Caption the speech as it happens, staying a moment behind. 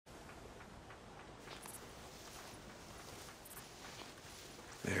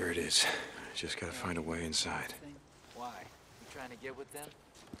is. Just gotta find a way inside. Why? You trying to get with them?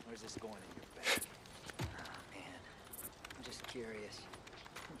 Or is this going in your bag? Oh, man. I'm just curious.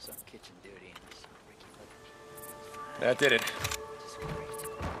 Who's on kitchen duty in this Ricky Love? That did it. Just great.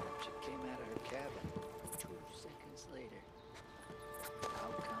 She came out of her cabin 2 seconds later.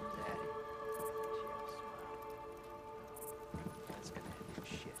 Out comes Addie. She'll smile. That's gonna end your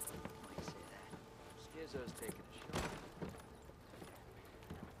shit. Might say that. Skizzo's taking a shot.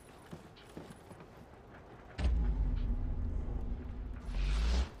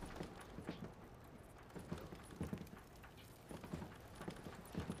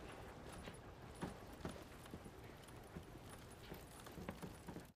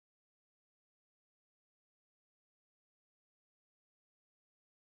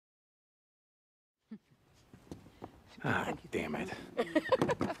 Ah, damn it.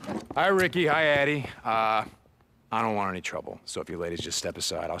 Hi, Ricky. Hi, Addie. I don't want any trouble, so if you ladies just step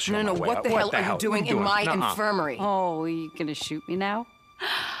aside, I'll show my way. What the hell are you doing in my infirmary? Oh, you gonna shoot me now?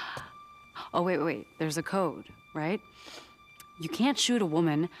 Oh, wait. There's a code, right? You can't shoot a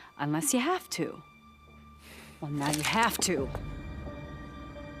woman unless you have to. Well, now you have to.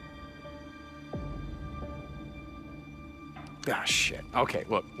 Ah, shit. Okay,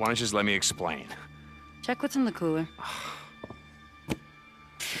 look, why don't you just let me explain? Check what's in the cooler.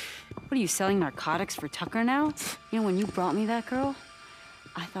 What are you, selling narcotics for Tucker now? You know, when you brought me that girl,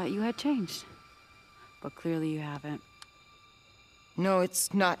 I thought you had changed. But clearly you haven't. No,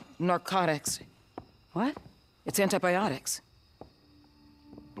 it's not narcotics. What? It's antibiotics.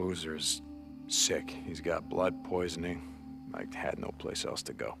 Boozer's sick. He's got blood poisoning. I had no place else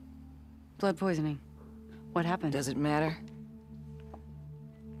to go. Blood poisoning. What happened? Does it matter?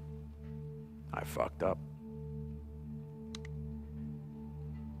 I fucked up.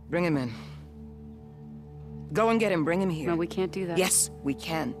 Bring him in. Go and get him, bring him here. No, we can't do that. Yes, we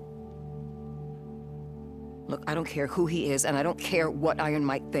can. Look, I don't care who he is, and I don't care what Iron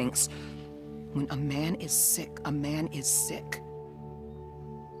Mike thinks. When a man is sick, a man is sick.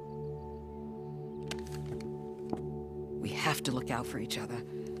 We have to look out for each other.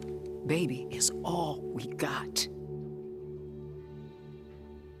 Baby is all we got.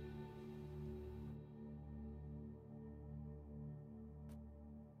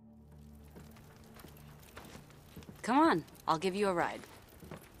 Come on, I'll give you a ride.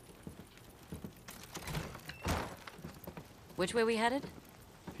 Which way we headed?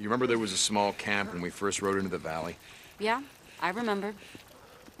 You remember there was a small camp when we first rode into the valley? Yeah, I remember.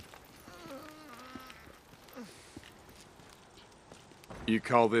 You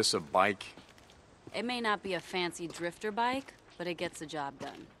call this a bike? It may not be a fancy drifter bike, but it gets the job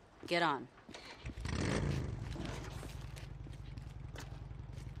done. Get on.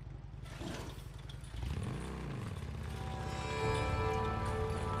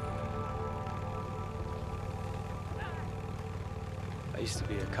 I used to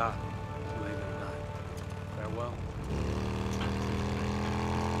be a cop, believe it or not. Farewell.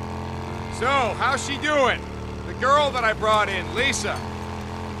 So, how's she doing? The girl that I brought in, Lisa.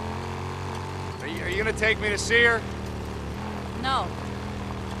 Are you gonna take me to see her? No.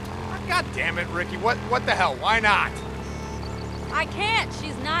 God damn it, Ricky. What the hell? Why not? I can't.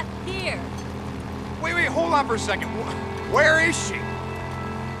 She's not here. Wait, hold on for a second. Where is she?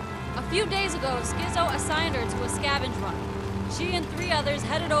 A few days ago, Skizzo assigned her to a scavenge run. She and 3 others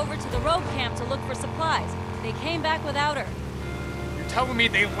headed over to the road camp to look for supplies. They came back without her. You're telling me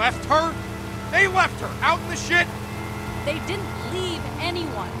they left her? They left her out in the shit? They didn't leave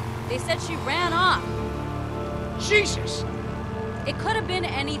anyone. They said she ran off. Jesus! It could have been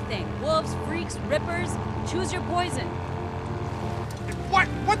anything. Wolves, freaks, rippers. Choose your poison. What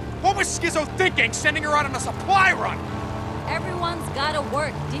was Skizzo thinking, sending her out on a supply run? Everyone's gotta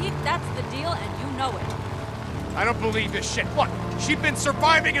work, Deke. That's the deal, and you know it. I don't believe this shit. Look, she'd been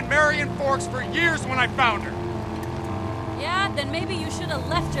surviving in Marion Forks for years when I found her. Yeah, then maybe you should have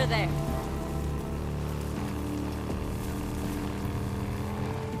left her there.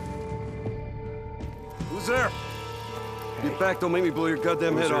 Who's there? Get back, don't make me blow your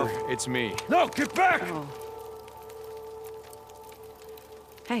goddamn head off. It's me. No, get back! Oh.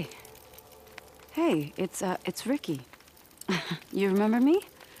 Hey, it's Ricky. You remember me?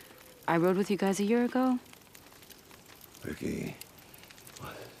 I rode with you guys a year ago. Ricky.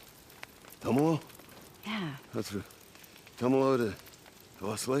 What? Tumalo? Yeah, That's a... Tumalo to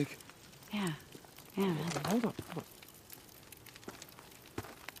Lost Lake? yeah. Hold on.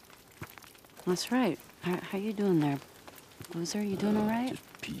 That's right. How you doing there, Boozer? You doing all right?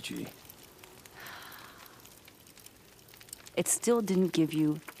 Just PG. it still didn't give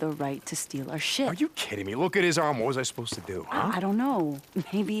you the right to steal our shit. Are you kidding me? Look at his arm. What was I supposed to do, huh? I don't know.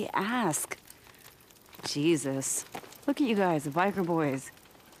 Maybe ask. Jesus. Look at you guys, the biker boys.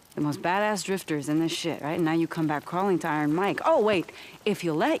 The most badass drifters in this shit, right? And now you come back crawling to Iron Mike. Oh, wait, if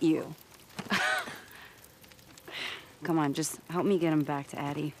he'll let you. Come on, just help me get him back to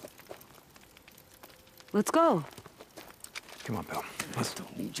Addie. Let's go. Come on, Bill. I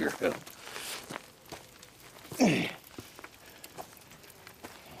don't need your help.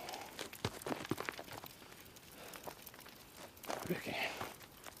 Ricky.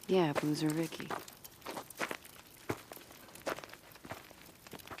 Yeah, Boozer Ricky.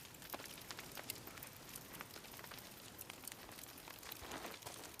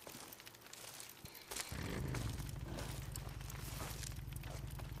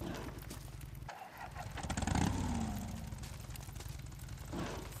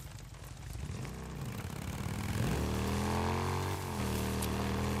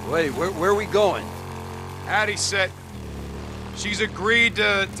 Wait, where are we going? Addie said she's agreed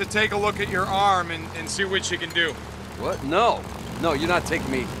to take a look at your arm and see what she can do. What? No. No, you're not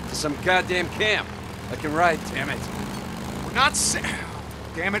taking me to some goddamn camp. I can ride, damn it. We're not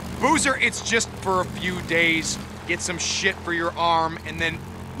Damn it. Boozer, it's just for a few days. Get some shit for your arm, and then...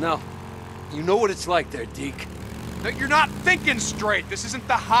 No. You know what it's like there, Deke. No, you're not thinking straight. This isn't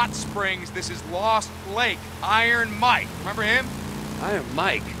the hot springs. This is Lost Lake. Iron Mike. Remember him? Iron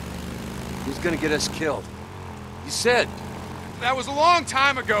Mike? He's gonna get us killed. You said. That was a long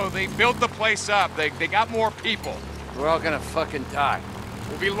time ago. They built the place up. They got more people. We're all gonna fucking die.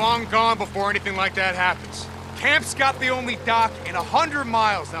 We'll be long gone before anything like that happens. Camp's got the only dock in 100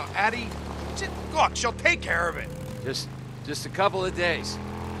 miles. Now, Addie, look, she'll take care of it. Just a couple of days.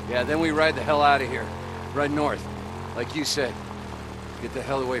 Yeah, then we ride the hell out of here. Right north. Like you said. Get the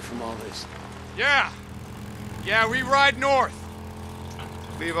hell away from all this. Yeah. Yeah, we ride north.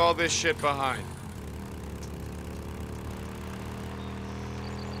 Leave all this shit behind.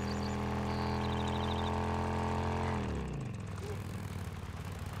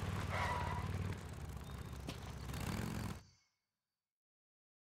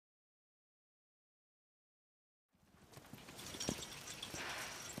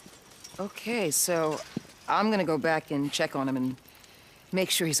 Okay, so I'm gonna go back and check on him and make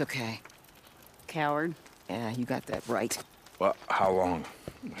sure he's okay. Coward. Yeah, you got that right. Well, how long?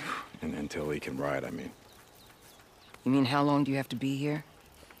 Until he can ride, I mean. You mean how long do you have to be here?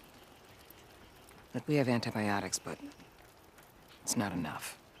 Look, we have antibiotics, but it's not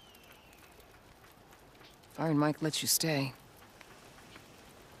enough. If Iron Mike lets you stay,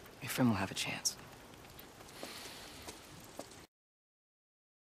 your friend will have a chance.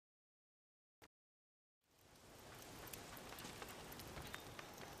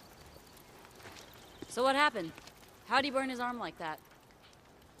 So what happened? How'd he burn his arm like that?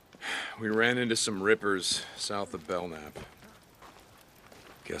 We ran into some rippers south of Belknap.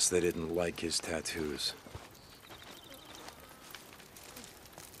 Guess they didn't like his tattoos.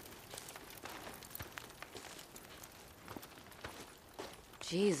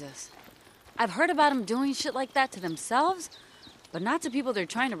 Jesus. I've heard about them doing shit like that to themselves, but not to people they're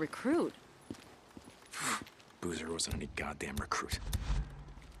trying to recruit. Boozer wasn't any goddamn recruit.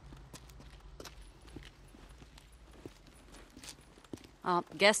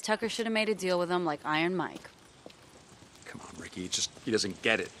 Guess Tucker should have made a deal with him like Iron Mike. Come on, Ricky, he doesn't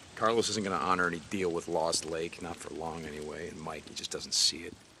get it. Carlos isn't gonna honor any deal with Lost Lake, not for long anyway, and Mike, he just doesn't see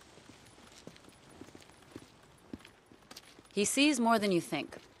it. He sees more than you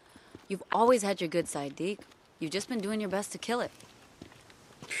think. You've always had your good side, Deke. You've just been doing your best to kill it.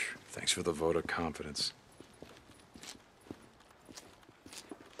 Thanks for the vote of confidence.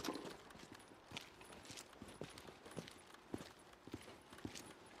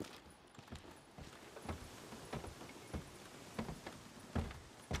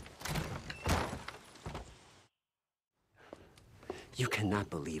 You cannot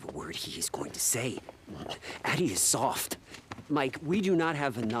believe a word he is going to say. Addie is soft. Mike, we do not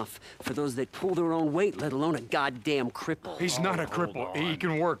have enough for those that pull their own weight, let alone a goddamn cripple. He's not a cripple. He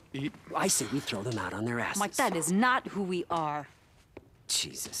can work. I say we throw them out on their asses. Mike, that is not who we are.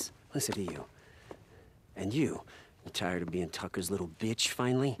 Jesus, listen to you. And you tired of being Tucker's little bitch,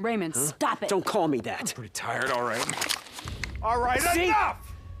 finally? Raymond, huh? stop it. Don't call me that. Pretty tired, all right. All right, See?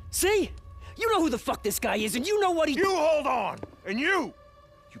 enough! See? You know who the fuck this guy is, and you know what he... You hold on! And you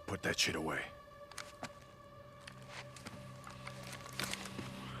put that shit away.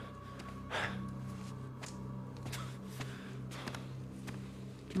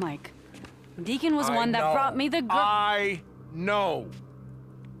 Mike, Deacon was one that brought me the girl. I know.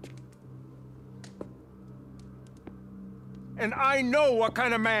 And I know what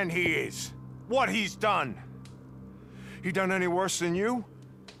kind of man he is. What he's done. He done any worse than you?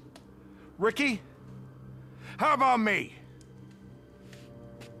 Ricky? How about me?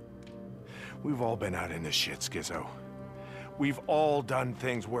 We've all been out in this shit, Skizzo. We've all done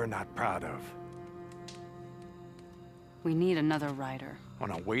things we're not proud of. We need another rider. Oh,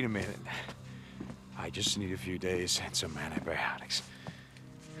 no, wait a minute. I just need a few days and some antibiotics.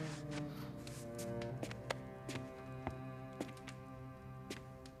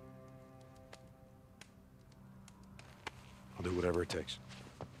 I'll do whatever it takes.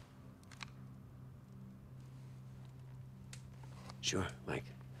 Sure, Mike.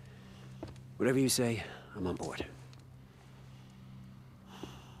 Whatever you say, I'm on board.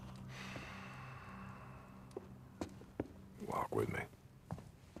 Walk with me.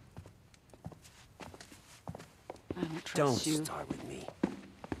 I don't trust Don't you. start with me.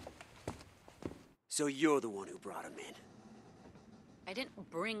 So you're the one who brought him in. I didn't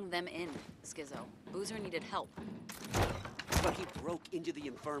bring them in, Skizzo. Boozer needed help. But he broke into the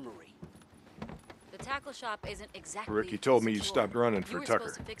infirmary. The tackle shop isn't exactly Ricky told me you secure. stopped running You for were Tucker.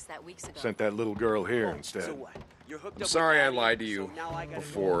 supposed to fix that weeks ago. Sent that little girl here Oh, instead. So what? You're hooked I'm up sorry with I Abby, lied to so you now I gotta go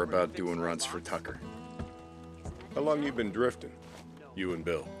before over about and fix doing my runs for box? Tucker. How long you been drifting? You and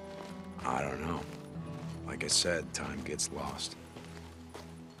Bill? I don't know. Like I said, time gets lost.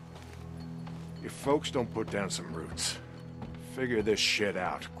 If folks don't put down some roots, figure this shit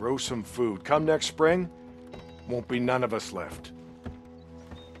out, grow some food, come next spring, won't be none of us left.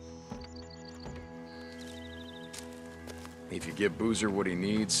 If you give Boozer what he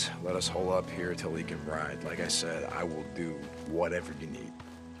needs, let us hole up here till he can ride. Like I said, I will do whatever you need.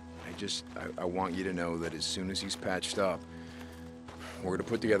 I want you to know that as soon as he's patched up, we're gonna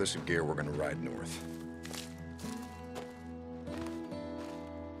put together some gear, we're gonna ride north.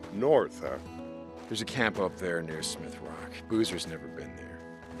 North, huh? There's a camp up there near Smith Rock. Boozer's never been there.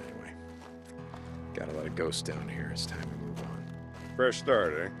 Anyway, got a lot of ghosts down here. It's time to move on. Fresh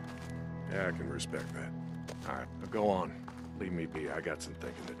start, eh? Yeah, I can respect that. All right, now go on. Leave me be. I got some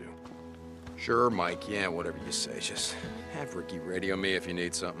thinking to do. Sure, Mike. Yeah, whatever you say. Just have Ricky radio me if you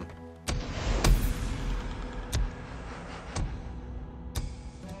need something.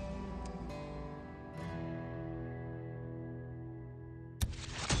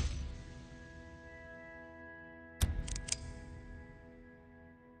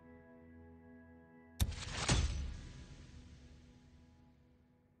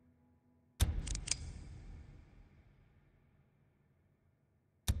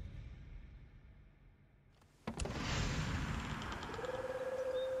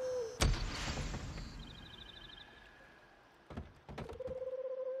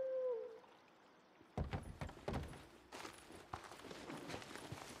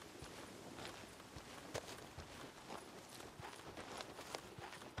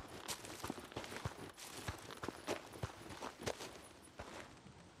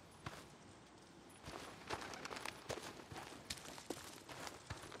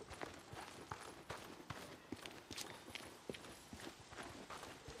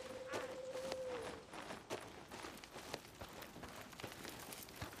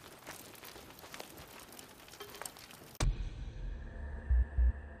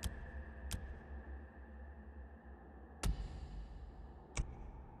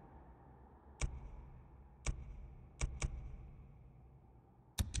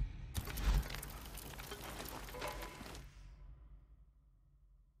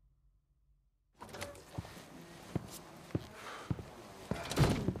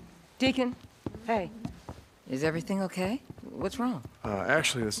 Deacon, hey. Is everything okay? What's wrong?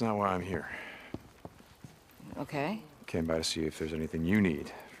 Actually, that's not why I'm here. Okay. Came by to see if there's anything you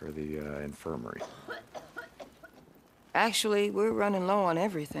need for the infirmary. Actually, we're running low on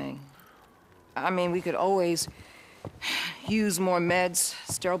everything. I mean, we could always use more meds,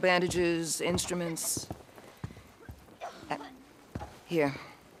 sterile bandages, instruments. Here.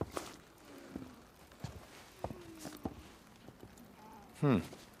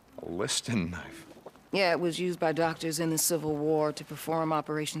 A liston knife. Yeah, it was used by doctors in the Civil War to perform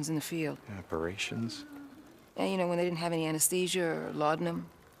operations in the field. Operations? Yeah, you know, when they didn't have any anesthesia or laudanum.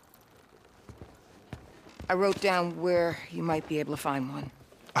 I wrote down where you might be able to find one.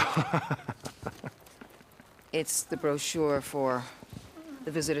 It's the brochure for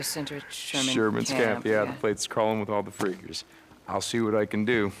the visitor center at Sherman's Camp, yeah, the place crawling with all the freakers. I'll see what I can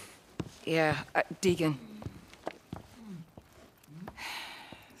do. Yeah, Deacon.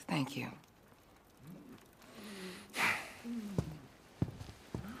 Thank you.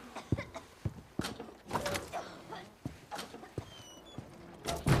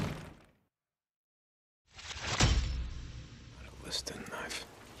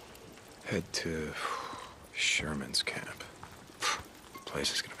 Head to Sherman's camp.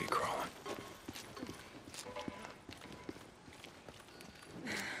 Place is gonna be crawling.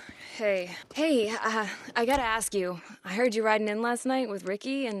 Hey, I gotta ask you. I heard you riding in last night with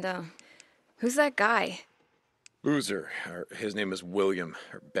Ricky, and, who's that guy? Boozer. His name is William,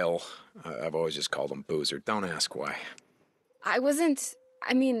 or Bill. I've always just called him Boozer. Don't ask why. I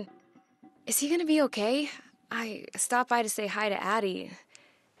mean, is he gonna be okay? I stopped by to say hi to Addie.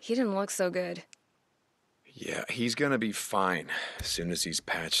 He didn't look so good. Yeah, he's gonna be fine as soon as he's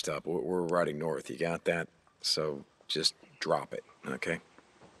patched up. We're riding north, you got that? So just drop it, okay?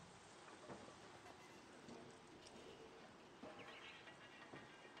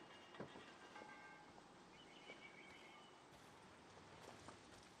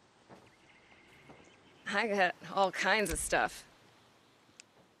 I got all kinds of stuff.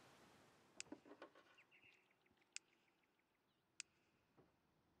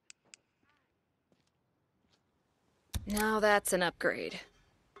 Now that's an upgrade.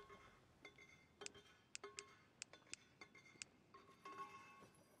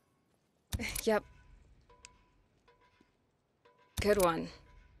 Yep. Good one.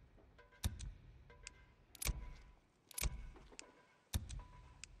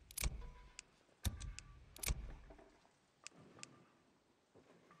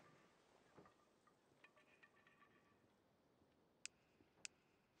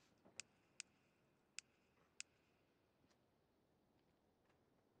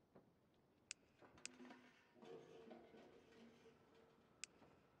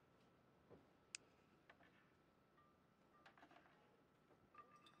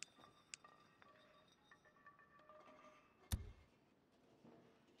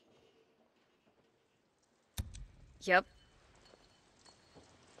 Yep.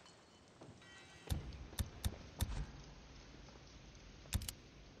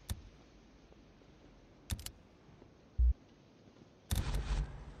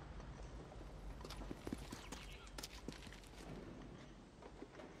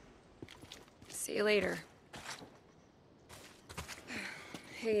 See you later.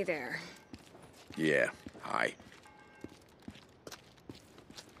 Hey there. Yeah, hi.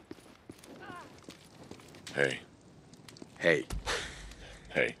 Hey. Hey.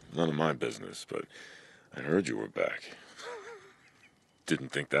 Hey, none of my business, but I heard you were back. Didn't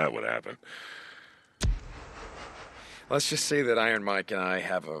think that would happen. Let's just say that Iron Mike and I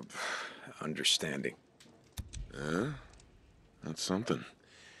have a understanding. Yeah? That's something.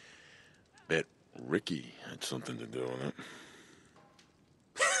 Bet Ricky had something to do with it.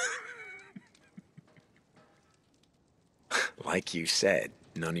 Like you said,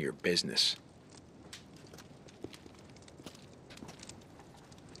 none of your business.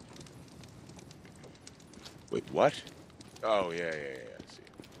 Wait, what? Oh, yeah, I see.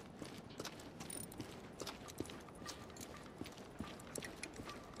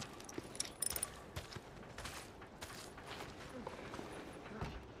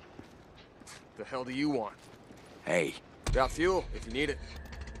 The hell do you want? Hey. Got fuel, if you need it.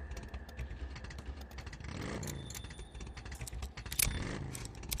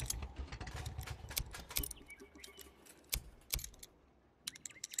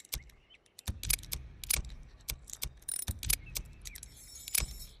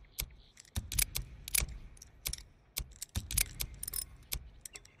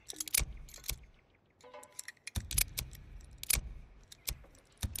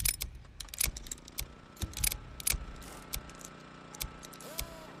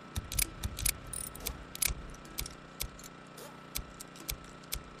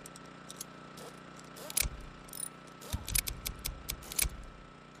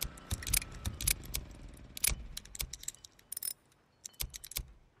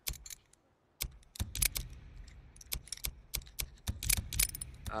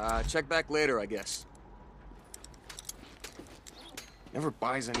 Check back later, I guess. Never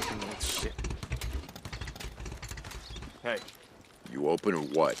buys anything with shit. Hey. You open or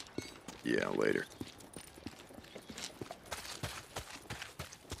what? Yeah, later.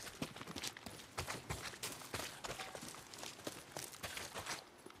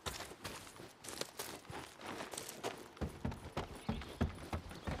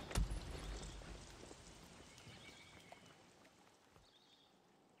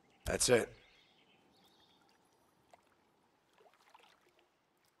 That's it.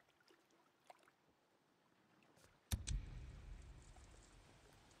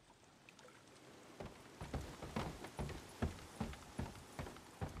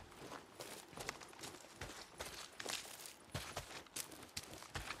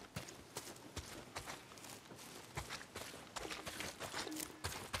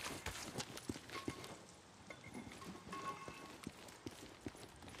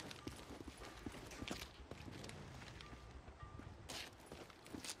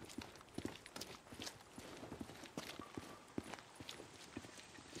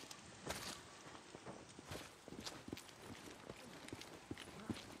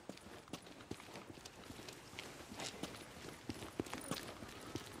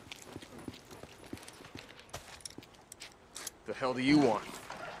 The hell do you want?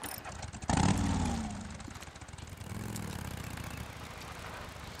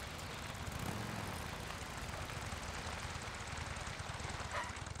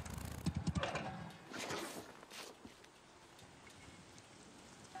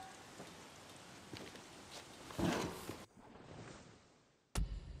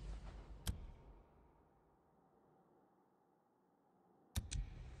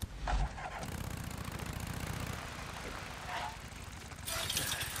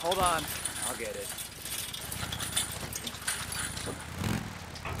 Hold on, I'll get it.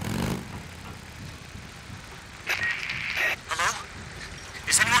 Hello?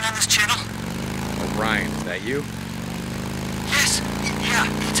 Is anyone on this channel? O'Brien, is that you? Yes. Yeah,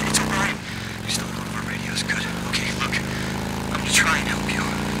 it's O'Brien. You're still on one of our radios. Good. Okay, look. I'm gonna try and help you.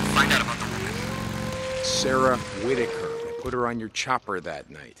 Find out about the woman. Sarah Whitaker. I put her on your chopper that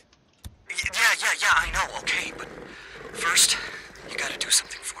night. Yeah, I know, okay, but first, you gotta do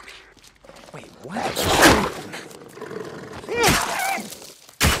something for me. Wait, what?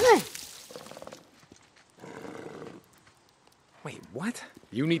 Wait, what?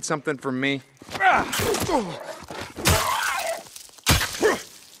 You need something from me?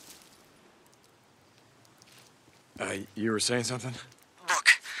 You were saying something? Look,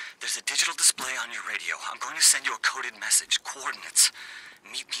 there's a digital display on your radio. I'm going to send you a coded message, coordinates.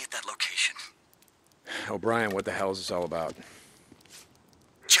 Meet me at that location. O'Brien, what the hell is this all about?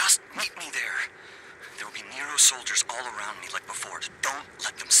 Just meet me there. There will be Nero soldiers all around me like before. Don't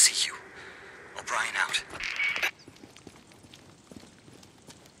let them see you. O'Brien out.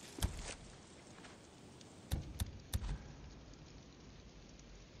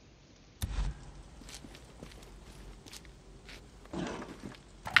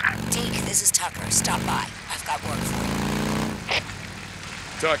 Deke, this is Tucker. Stop by. I've got work for you.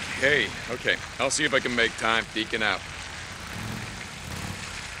 Tuck, hey, okay. I'll see if I can make time. Deacon out.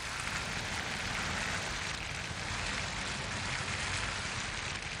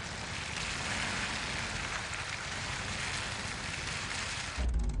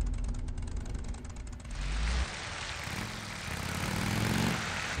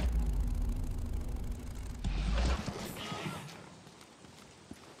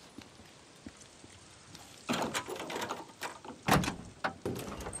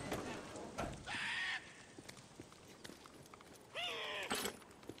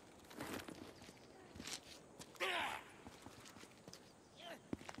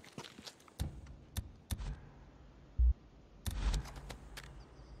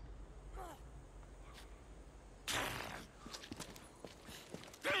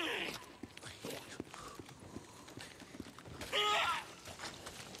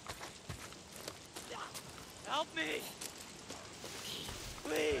 Help me!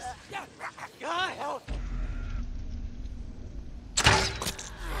 Please! God, help!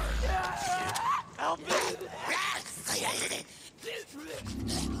 Help me!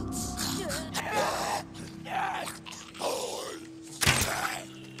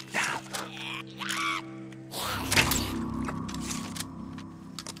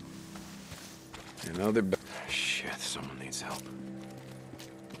 Another shit, someone needs help.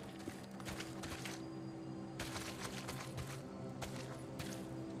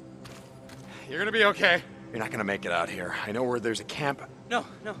 You're gonna be okay. You're not gonna make it out here. I know where there's a camp. No,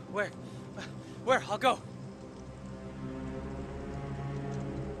 where? Where? I'll go.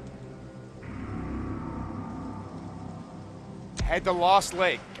 Head to Lost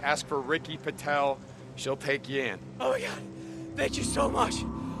Lake. Ask for Ricky Patel. She'll take you in. Oh my God! Thank you so much.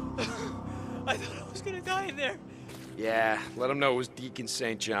 I thought I was gonna die in there. Yeah, let them know it was Deacon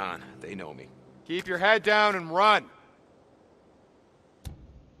St. John. They know me. Keep your head down and run.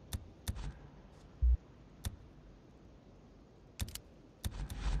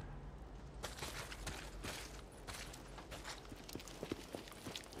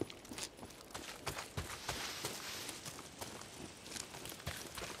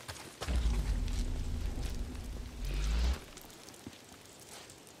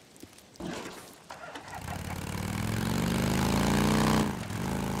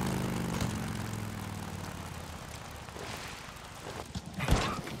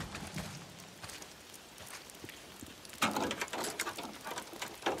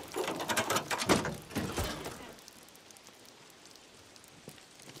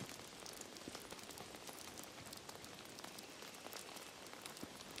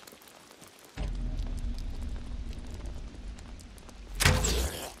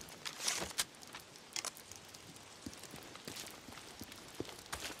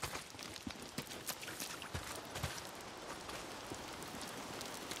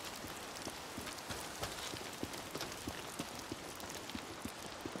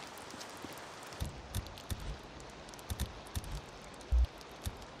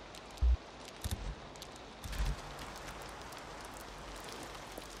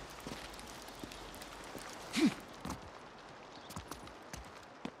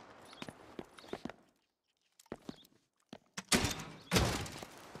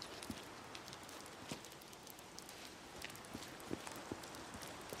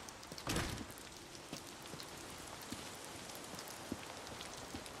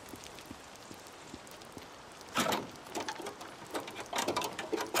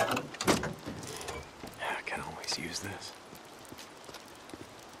 this?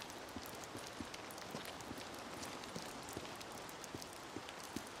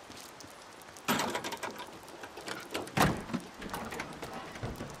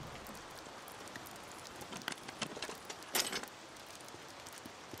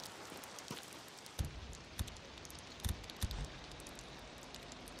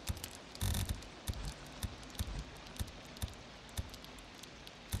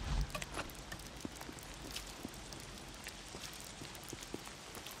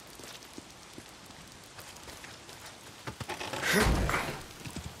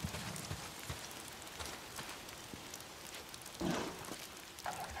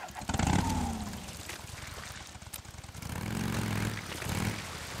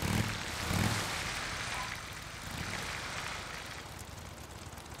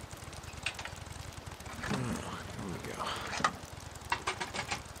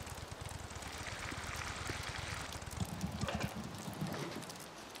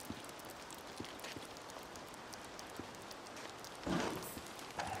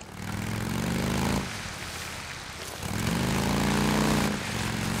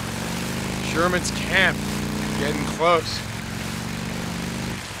 Sherman's camp. Getting close.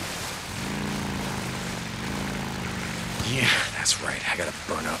 Yeah, that's right. I gotta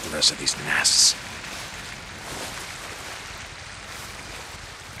burn out the rest of these nests.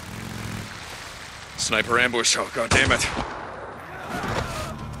 Sniper ambush. Oh, God damn it.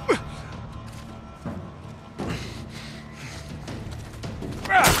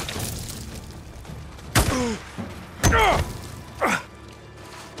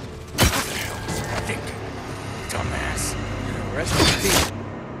 Dumbass. Rest in peace.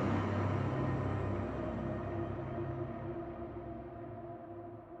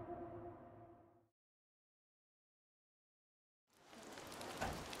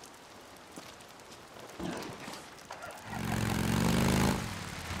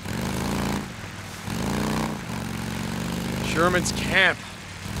 Sherman's camp.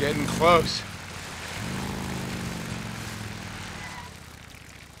 Getting close.